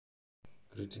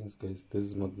Greetings guys, this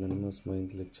is Magnanimous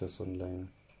Minds Lectures Online.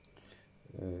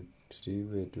 Today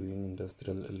we are doing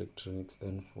Industrial Electronics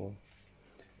N4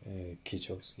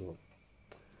 Kirchhoff's Law.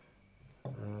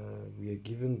 We are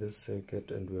given this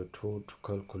circuit and we are told to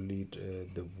calculate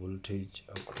the voltage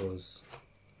across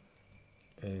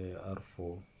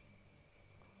R4.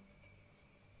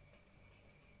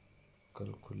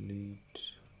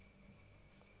 Calculate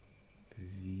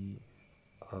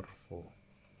VR4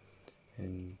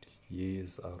 and here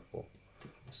is R4.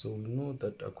 So we know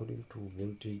that according to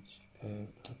voltage,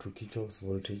 to Kirchhoff's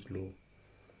voltage law,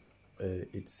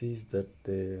 it says that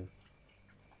the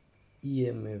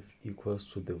EMF equals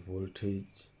to the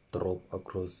voltage drop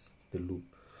across the loop.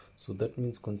 So that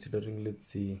means, considering, let's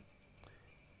say,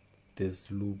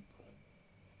 this loop,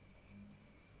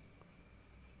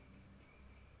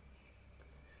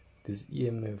 this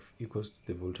EMF equals to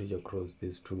the voltage across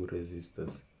these two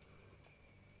resistors.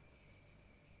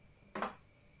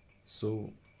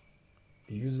 So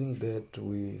using that,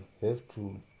 we have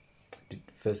to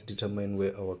first determine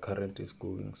where our current is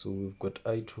going. So we've got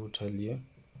I total here.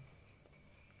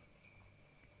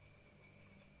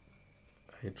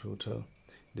 I total,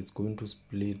 it's going to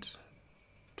split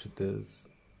to this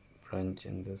branch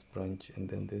and this branch, and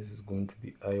then this is going to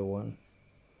be I1,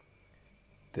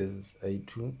 this is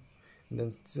I2, and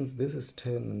then since this is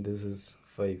 10 and this is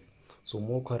 5, so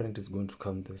more current is going to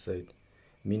come this side,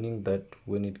 meaning that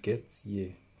when it gets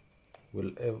here,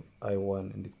 we'll have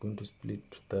I1 and it's going to split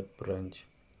to that branch.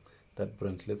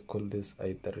 Let's call this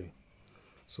I3.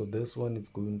 So this one is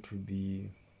going to be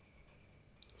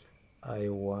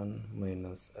I1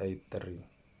 minus I3,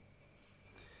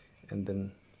 and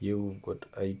then here we've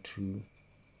got I2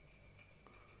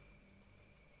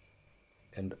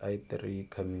 and I3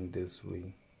 coming this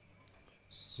way.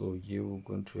 So here we're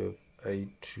going to have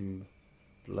I2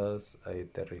 plus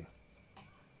I3.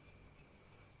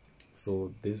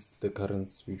 So this the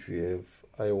currents which we have: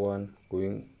 I1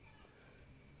 going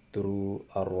through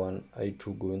R1,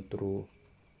 I2 going through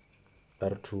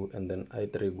R2, and then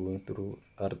I3 going through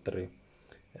R3.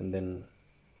 And then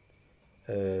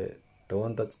the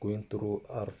one that's going through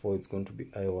R4 is going to be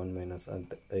I1 minus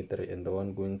I3, and the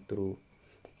one going through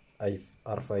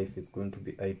R5 is going to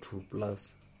be I2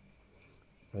 plus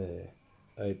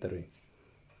I3.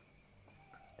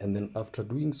 And then after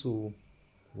doing so,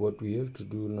 what we have to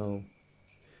do now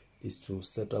is to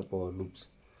set up our loops.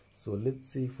 So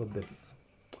let's say for the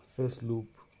first loop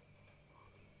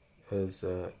as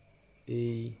A,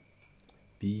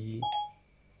 B,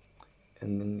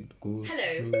 and then it goes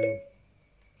to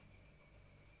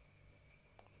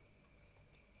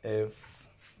F,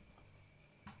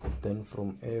 then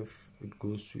from F it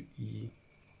goes to E,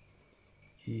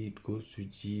 it goes to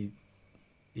G,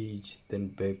 H, then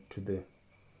back to the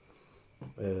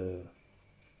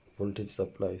voltage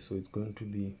supply. So it's going to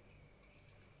be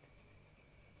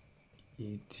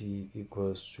ET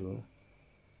equals to,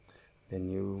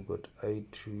 then you've got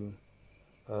I2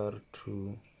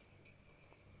 R2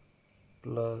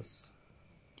 plus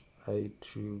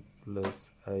I2 plus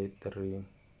I3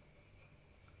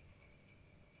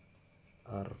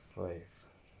 R5.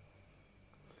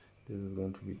 This is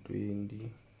going to be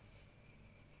 20.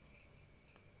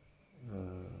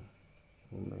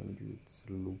 Mind you, it's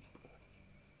loop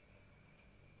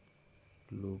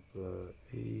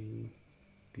A,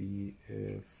 B,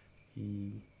 F,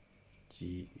 E,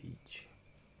 G, H.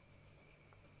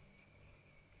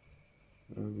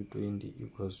 Maybe 20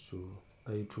 equals to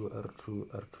I2 R2.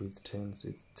 R2 is 10, so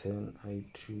it's 10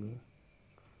 I2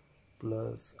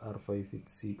 plus R5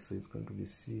 is 6, so it's going to be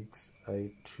 6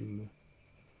 I2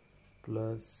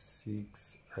 plus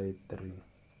 6 I3.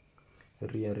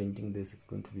 Rearranging this, it's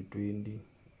going to be 20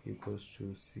 equals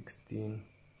to 16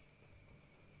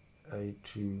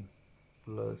 I2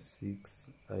 plus 6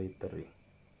 I3,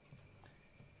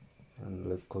 and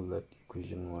let's call that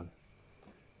equation 1.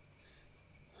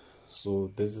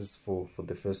 So this is for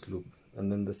the first loop.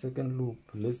 And then the second loop,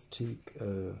 let's take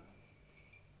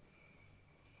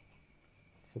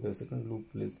for the second loop,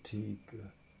 let's take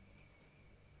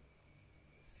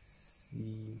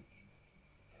C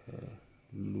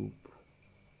loop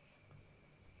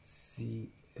C,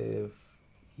 F,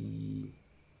 E,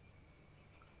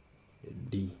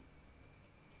 D.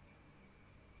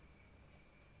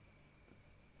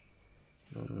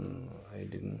 No, I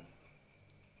didn't.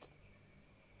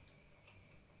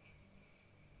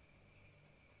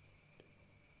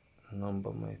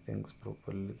 Number my things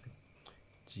properly.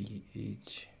 G,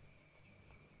 H.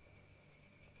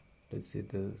 Let's say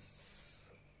this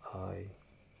I,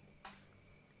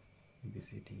 B,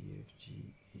 C, D, E, F,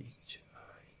 G, H, I,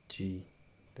 G,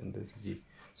 then this G.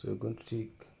 So we're going to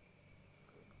take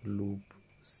loop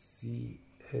CFGI,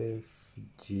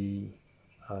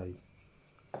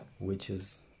 which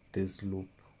is this loop,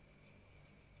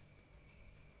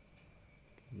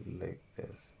 like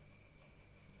this.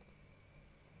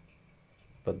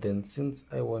 But then since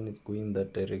I1 is going in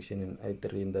that direction and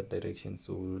I3 in that direction,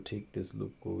 so we will take this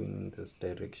loop going in this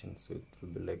direction, so it will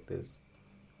be like this.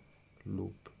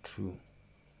 Loop 2,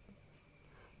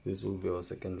 this will be our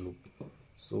second loop.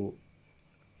 So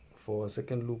for our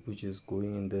second loop, which is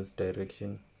going in this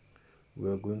direction, we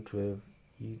are going to have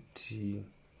ET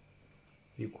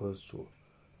equals to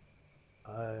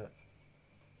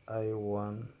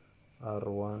I1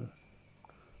 R1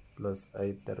 plus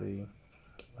I3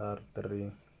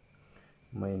 R3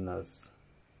 minus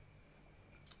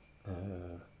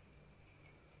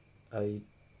I2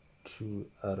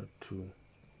 R2,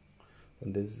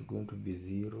 and this is going to be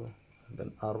 0.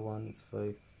 Then R1 is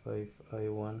 5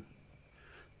 I1.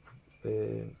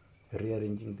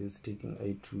 Rearranging this, taking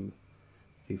I2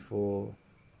 before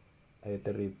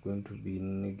I3, it's going to be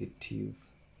negative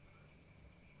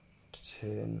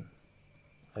 10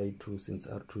 I2, since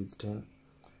R2 is 10,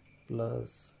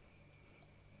 plus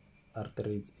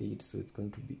R3 is 8, so it's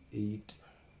going to be 8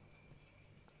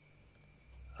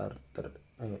 R3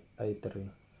 I3,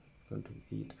 it's going to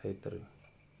be 8 I3.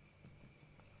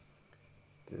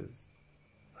 There's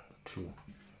 2,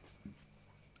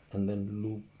 and then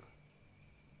loop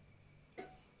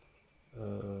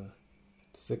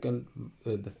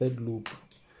the third loop,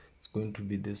 it's going to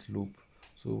be this loop.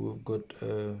 So we've got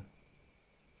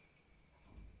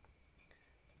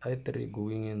I3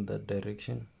 going in that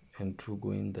direction and 2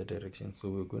 going in that direction, so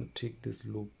we're going to take this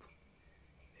loop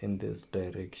in this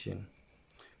direction,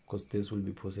 because this will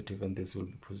be positive and this will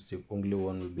be positive, only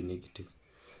one will be negative.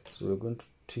 So we're going to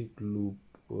take loop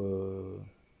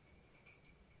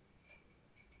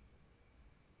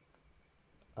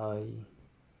I,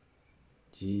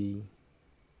 J,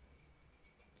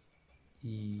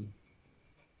 E,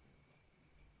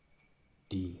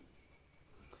 D,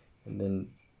 and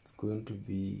then it's going to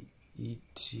be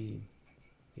ET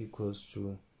equals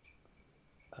to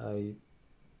I3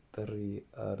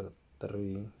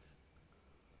 R3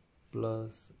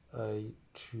 plus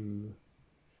I2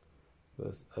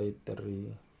 plus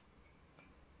I3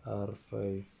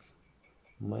 R5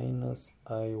 minus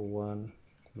I1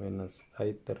 minus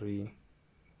I3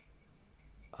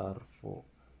 R4.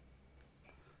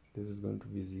 This is going to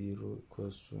be 0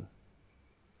 equals to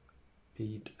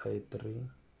 8 I3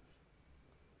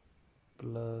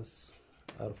 plus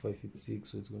R5 is 6,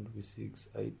 so it's going to be 6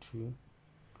 I2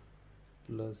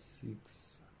 plus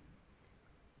 6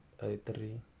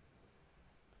 I3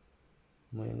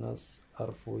 minus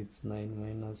R4 it's 9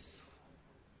 minus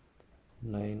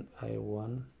 9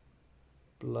 I1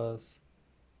 plus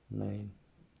 9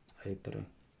 I3.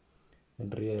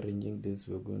 And rearranging this,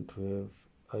 we're going to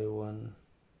have I1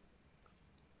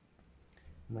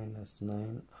 minus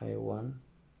 9 I1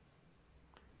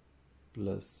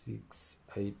 plus 6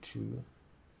 I2,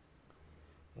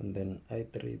 and then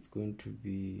I3 it's going to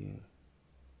be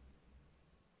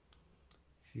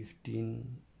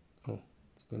 15. Oh,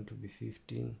 it's going to be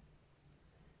 15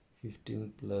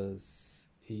 plus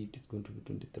 8, it's going to be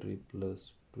 23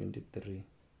 plus 23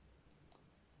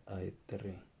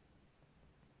 I3,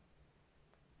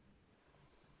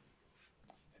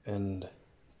 and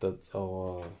that's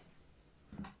our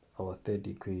third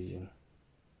equation.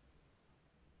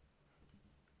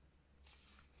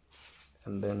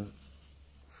 And then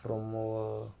from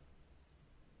our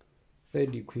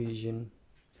third equation,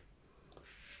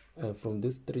 from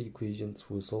these three equations,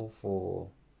 we solve for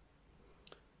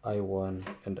I1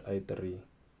 and I3.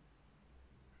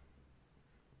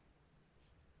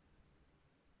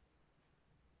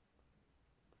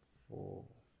 For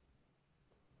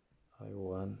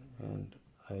I1 and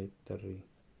I3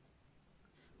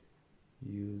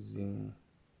 using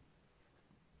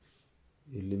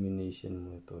elimination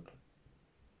method.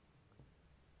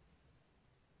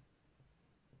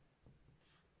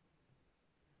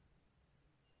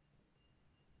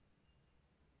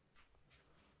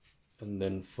 And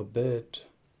then for that,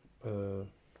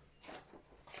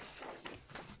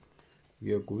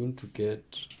 we are going to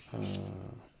get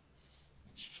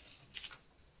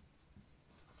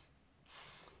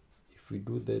if we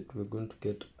do that, we're going to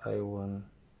get I1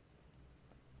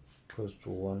 close to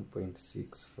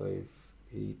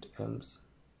 1.658 amps,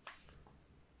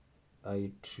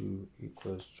 I2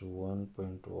 equals to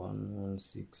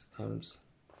 1.116 amps,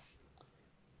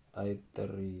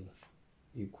 I3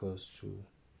 equals to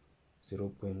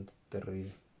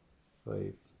 0.358,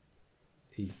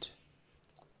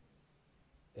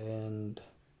 and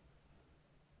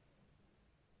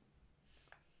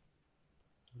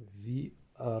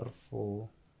VR4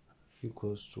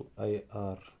 equals to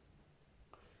IR,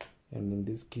 and in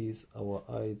this case our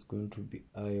I is going to be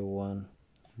I1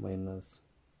 minus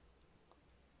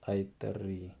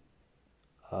I3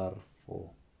 R4,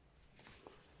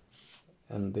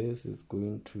 and this is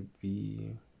going to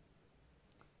be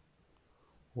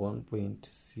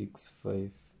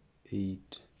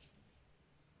 1.658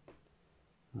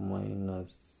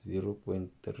 minus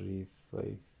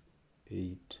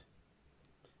 0.358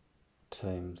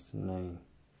 times 9.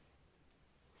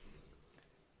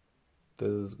 This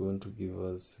is going to give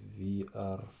us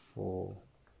VR4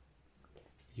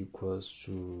 equals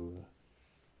to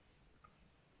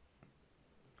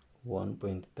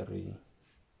 1.3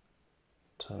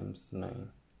 times 9,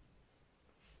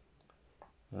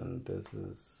 and this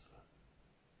is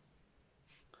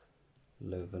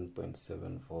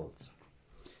 11.7 volts.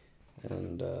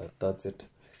 And that's it.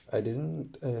 I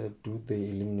didn't do the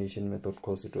elimination method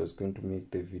because it was going to make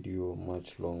the video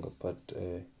much longer, but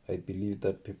I believe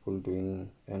that people doing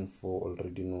N4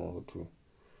 already know how to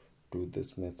do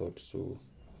this method, so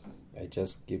I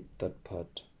just skipped that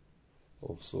part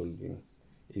of solving.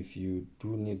 If you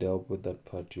do need help with that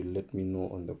part, you let me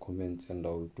know on the comments and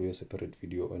I'll do a separate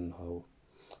video on how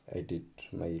I did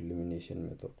my elimination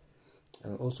method.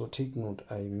 And also take note,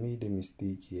 I made a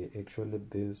mistake here. Actually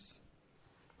this,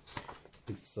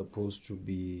 it's supposed to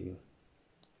be,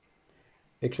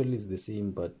 actually it's the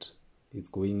same but it's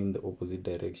going in the opposite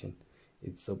direction.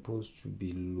 It's supposed to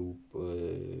be loop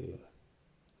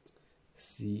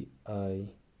CIGFC,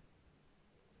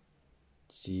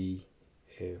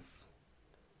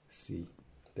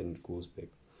 then it goes back.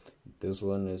 This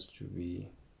one has to be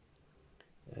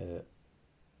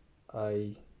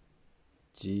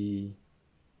IGEDI,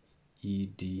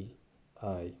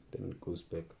 then it goes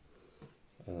back.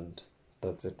 And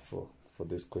that's it for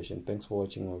this question. Thanks for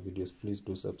watching our videos. Please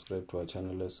do subscribe to our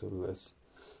channel as well as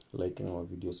liking our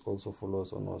videos. Also follow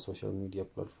us on our social media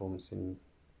platforms.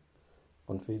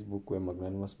 On Facebook we're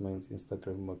Magnanimous Minds,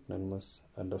 Instagram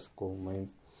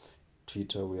Magnanimous_Minds,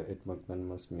 Twitter we're at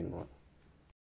Magnanimous Min1.